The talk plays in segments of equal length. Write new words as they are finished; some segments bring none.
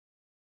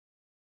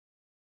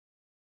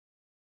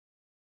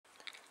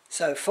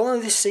So follow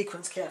this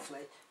sequence carefully.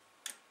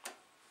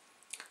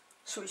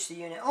 Switch the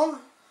unit on.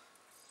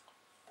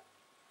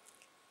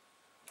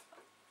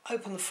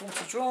 Open the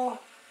 40 drawer.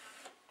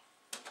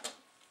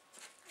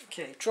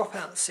 Okay, drop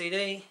out the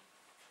CD.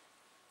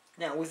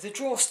 Now with the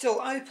drawer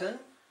still open,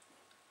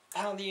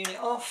 power the unit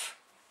off.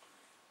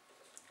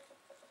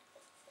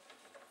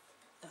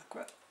 Now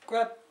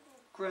grab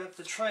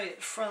the tray at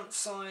the front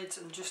sides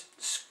and just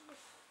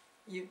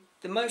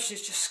the motion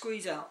is just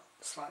squeeze out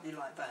slightly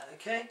like that.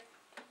 Okay.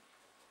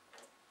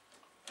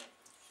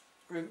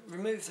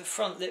 Remove the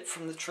front lip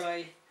from the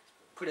tray.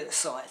 Put it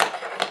aside.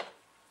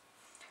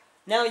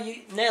 Now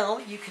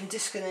you can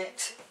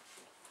disconnect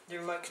the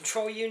remote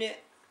control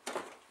unit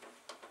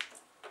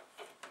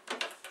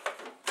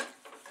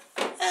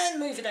and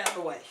move it out of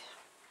the way.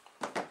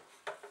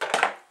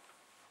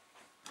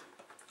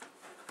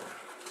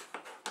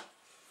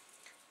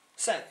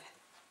 So,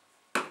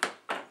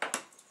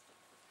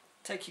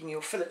 taking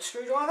your Phillips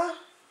screwdriver,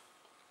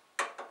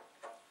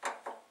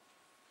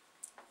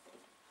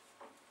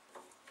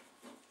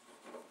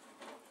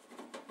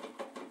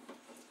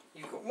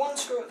 you've got one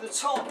screw at the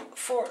top,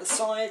 4 at the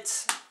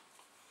sides,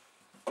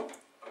 and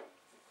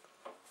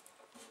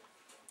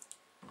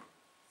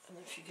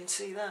if you can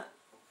see that,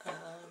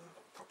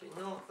 probably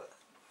not, but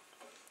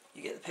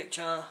you get the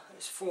picture.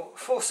 There's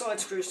four side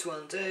screws to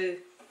undo.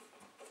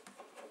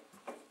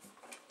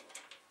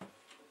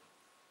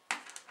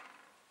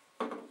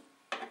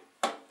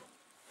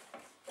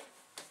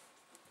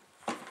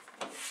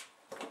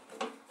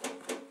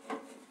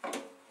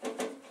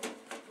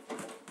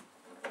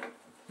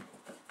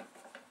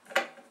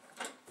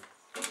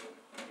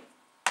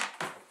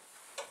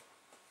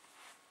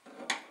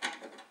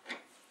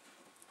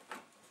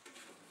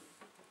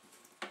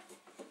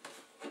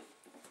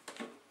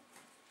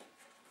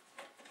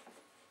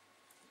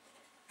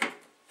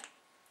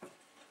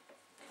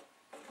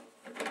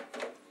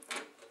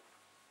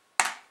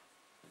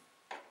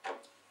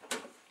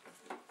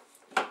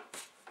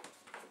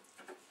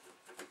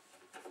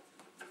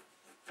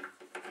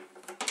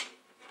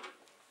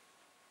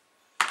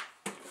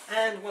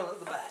 And one at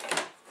the back.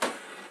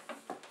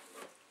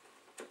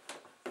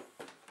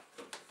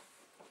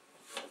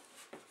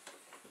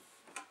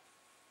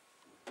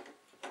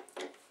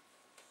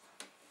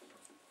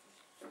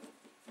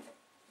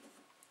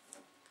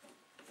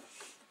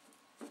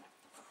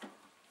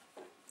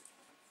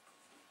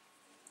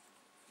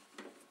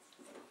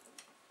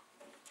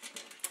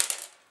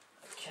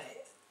 Okay,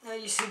 now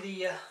you see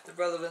the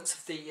relevance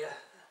of the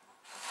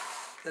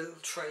little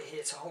tray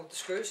here to hold the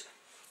screws.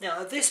 Now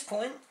at this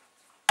point,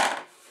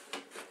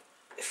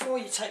 before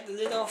you take the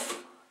lid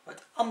off, I'd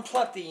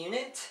unplug the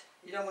unit.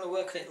 You don't want to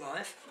work on it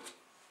live.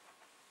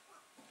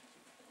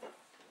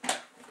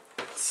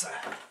 So,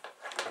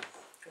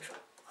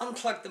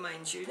 unplug the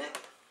mains unit.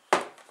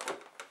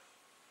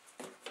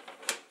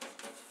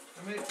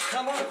 Remove the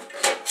cover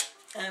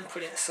and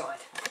put it aside.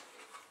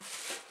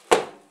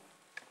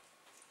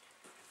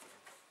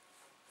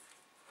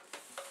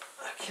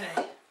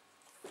 Okay.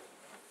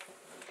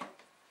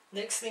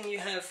 Next thing you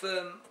have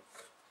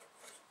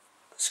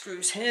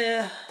screws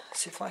here.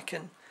 See if I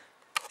can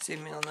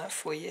zoom in on that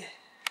for you.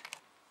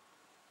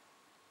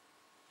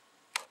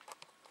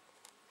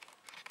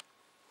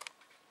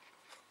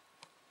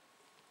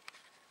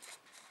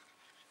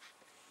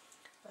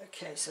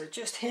 Okay, so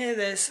just here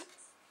there's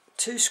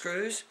 2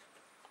 screws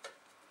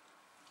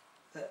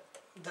that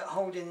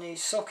hold in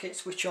these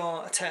sockets which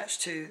are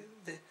attached to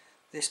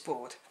this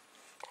board.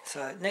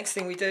 So next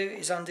thing we do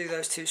is undo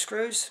those 2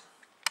 screws.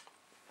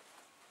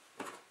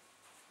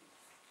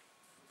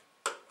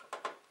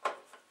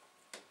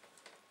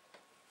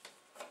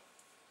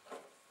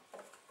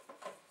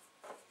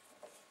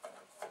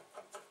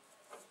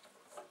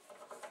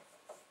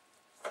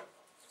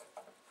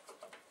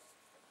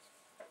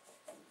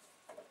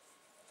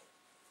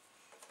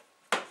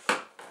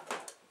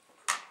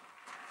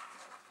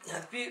 Now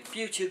the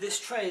beauty of this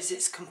tray is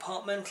it's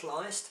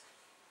compartmentalised,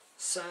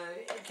 so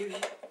it gives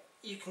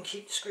you can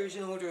keep the screws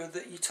in order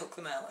that you took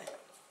them out in.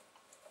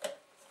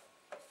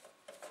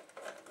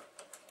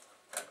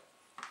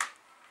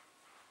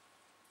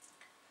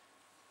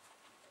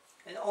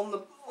 And on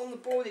the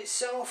board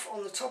itself,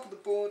 on the top of the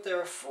board, there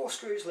are 4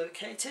 screws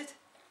located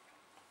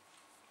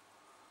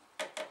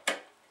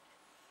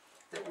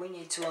that we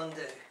need to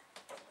undo.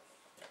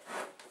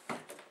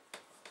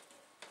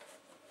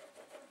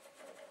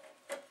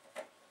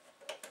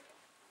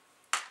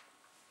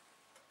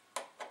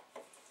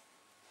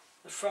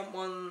 The front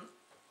one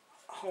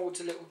holds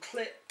a little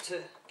clip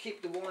to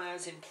keep the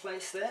wires in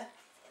place there.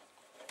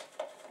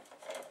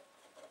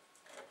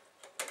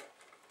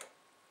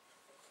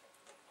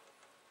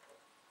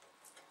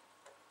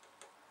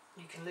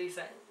 You can leave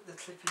the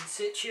clip in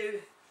situ.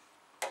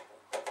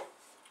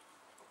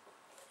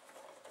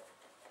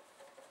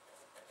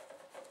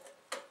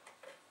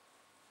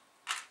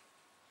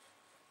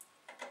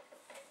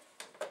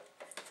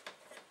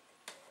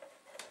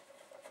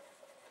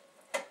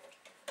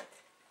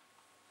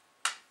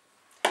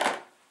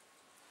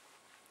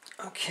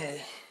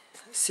 Okay,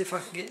 let's see if I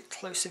can get a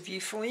closer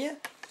view for you.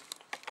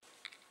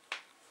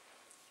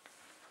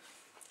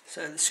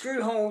 So the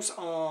screw holes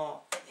are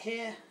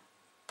here,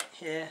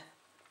 here,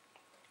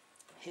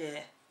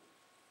 here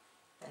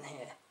and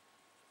here.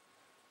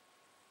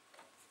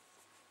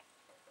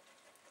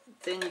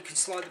 Then you can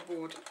slide the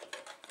board.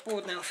 The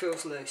board now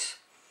feels loose.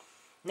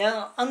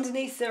 Now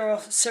underneath there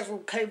are several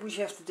cables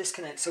you have to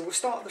disconnect. So we'll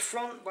start at the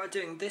front by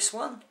doing this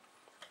one.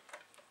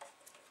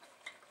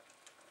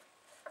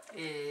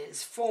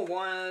 It's 4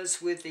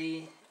 wires with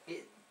the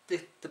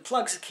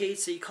plugs are keyed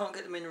so you can't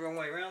get them in the wrong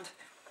way around.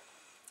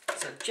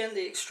 So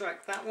gently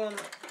extract that one,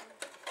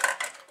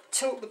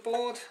 tilt the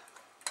board,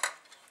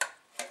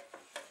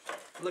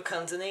 look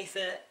underneath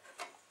it,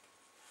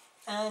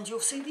 and you'll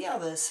see the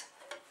others.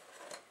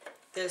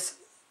 There's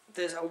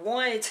a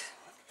wide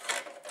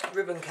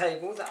ribbon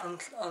cable that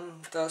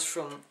undoes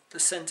from the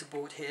centre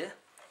board here,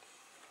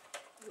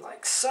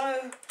 like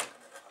so.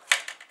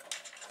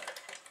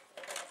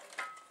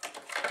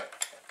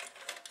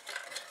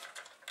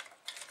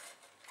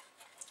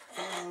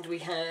 And we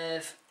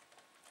have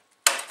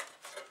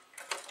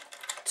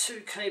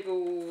 2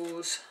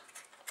 cables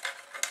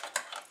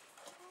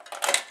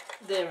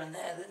there and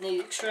there that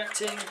need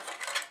extracting,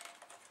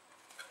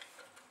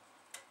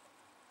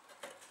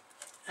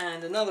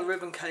 and another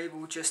ribbon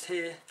cable just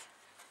here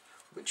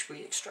which we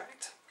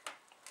extract.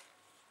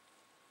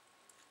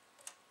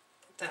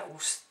 That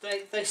will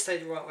they stay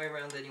the right way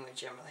around anyway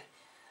generally.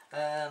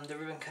 The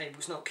ribbon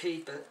cable's not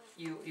keyed, but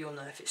you'll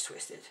know if it's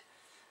twisted.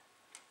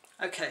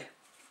 Okay,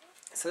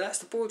 so that's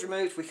the board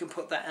removed. We can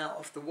put that out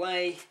of the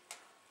way.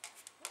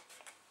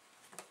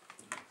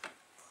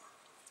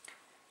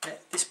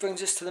 This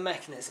brings us to the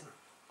mechanism.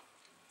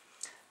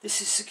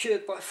 This is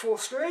secured by 4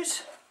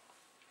 screws.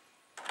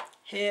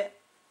 Here,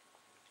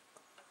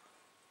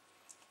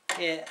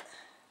 here,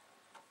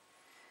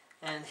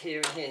 and here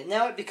and here.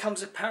 Now it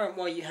becomes apparent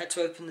why you had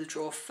to open the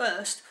drawer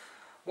first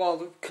while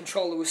the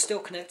controller was still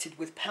connected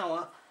with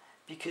power,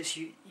 because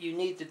you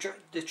need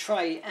the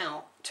tray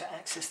out to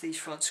access these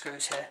front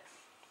screws here.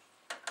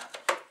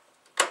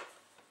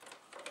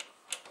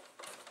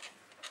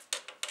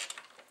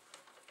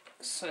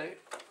 So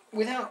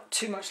without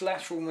too much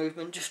lateral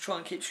movement, just try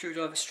and keep the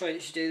screwdriver straight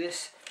as you do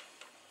this.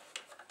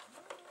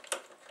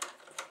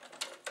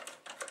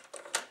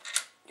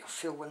 You'll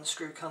feel when the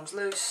screw comes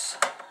loose,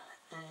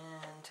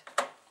 and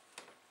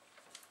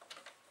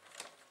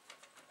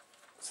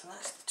so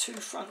that's the 2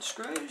 front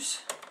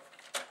screws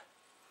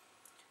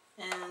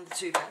and the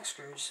 2 back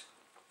screws.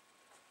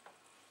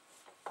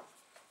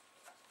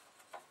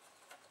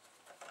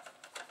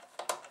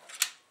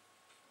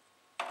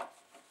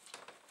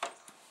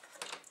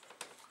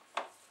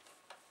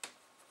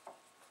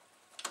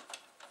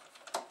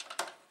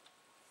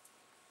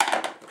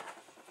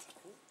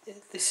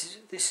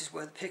 This is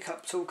where the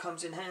pickup tool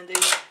comes in handy. You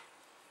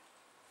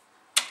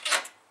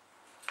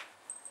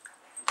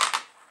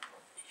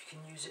can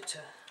use it to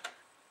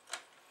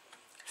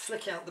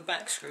flick out the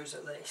back screws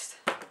at least.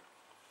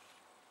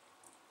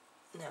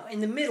 Now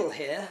in the middle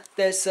here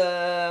there's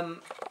a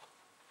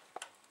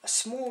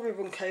small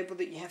ribbon cable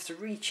that you have to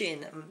reach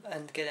in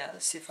and get out.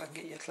 Let's see if I can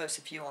get you a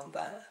closer view on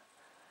that.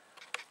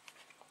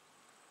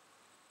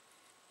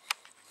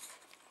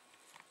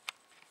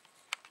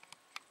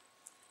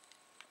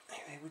 Are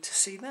you able to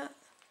see that?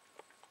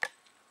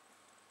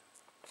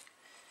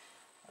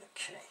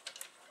 Okay.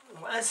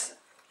 Well,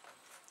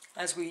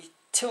 as we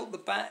tilt the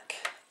back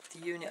of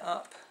the unit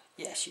up,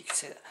 yes, you can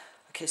see that.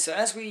 Okay, so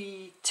as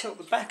we tilt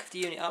the back of the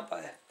unit up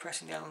by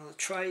pressing down on the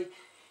tray,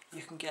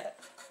 you can get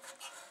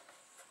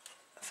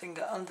a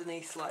finger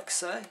underneath like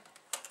so,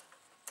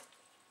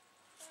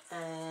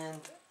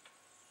 and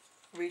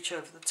reach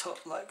over the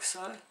top like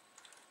so,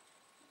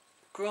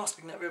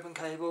 grasping that ribbon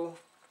cable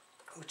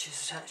which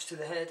is attached to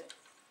the head,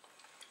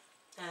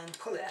 and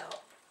pull it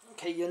out.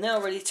 Okay, you're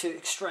now ready to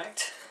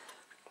extract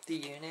the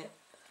unit,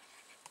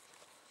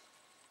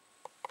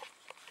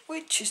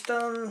 which is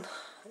done.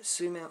 Let's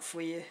zoom out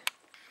for you.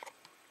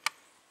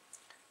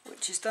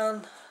 Which is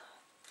done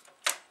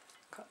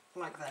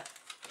like that.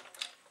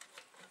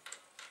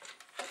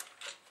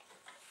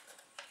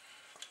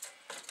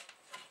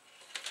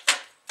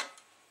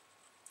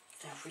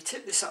 Now if we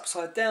tip this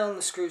upside down,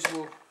 the screws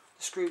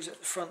at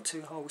the front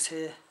 2 holes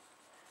here.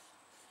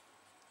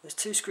 There's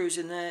 2 screws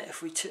in there.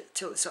 If we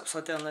tilt this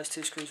upside down, those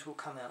 2 screws will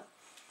come out.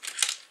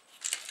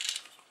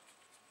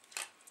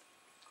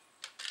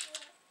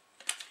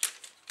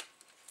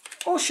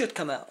 Or should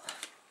come out.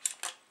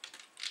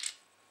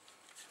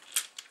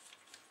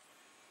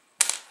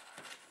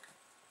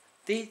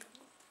 The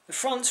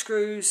front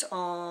screws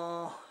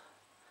are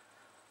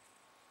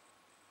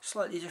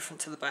slightly different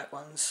to the back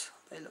ones.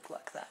 They look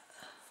like that.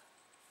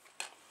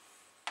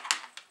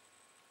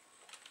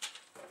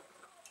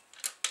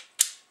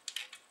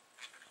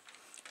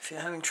 If you're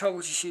having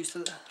trouble, just use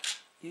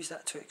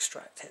that to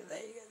extract it. There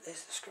you go,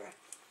 there's the screw.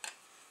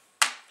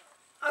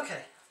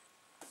 Okay,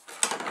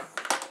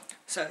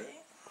 so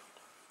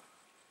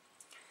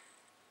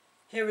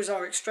here is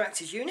our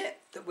extracted unit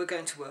that we're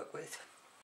going to work with.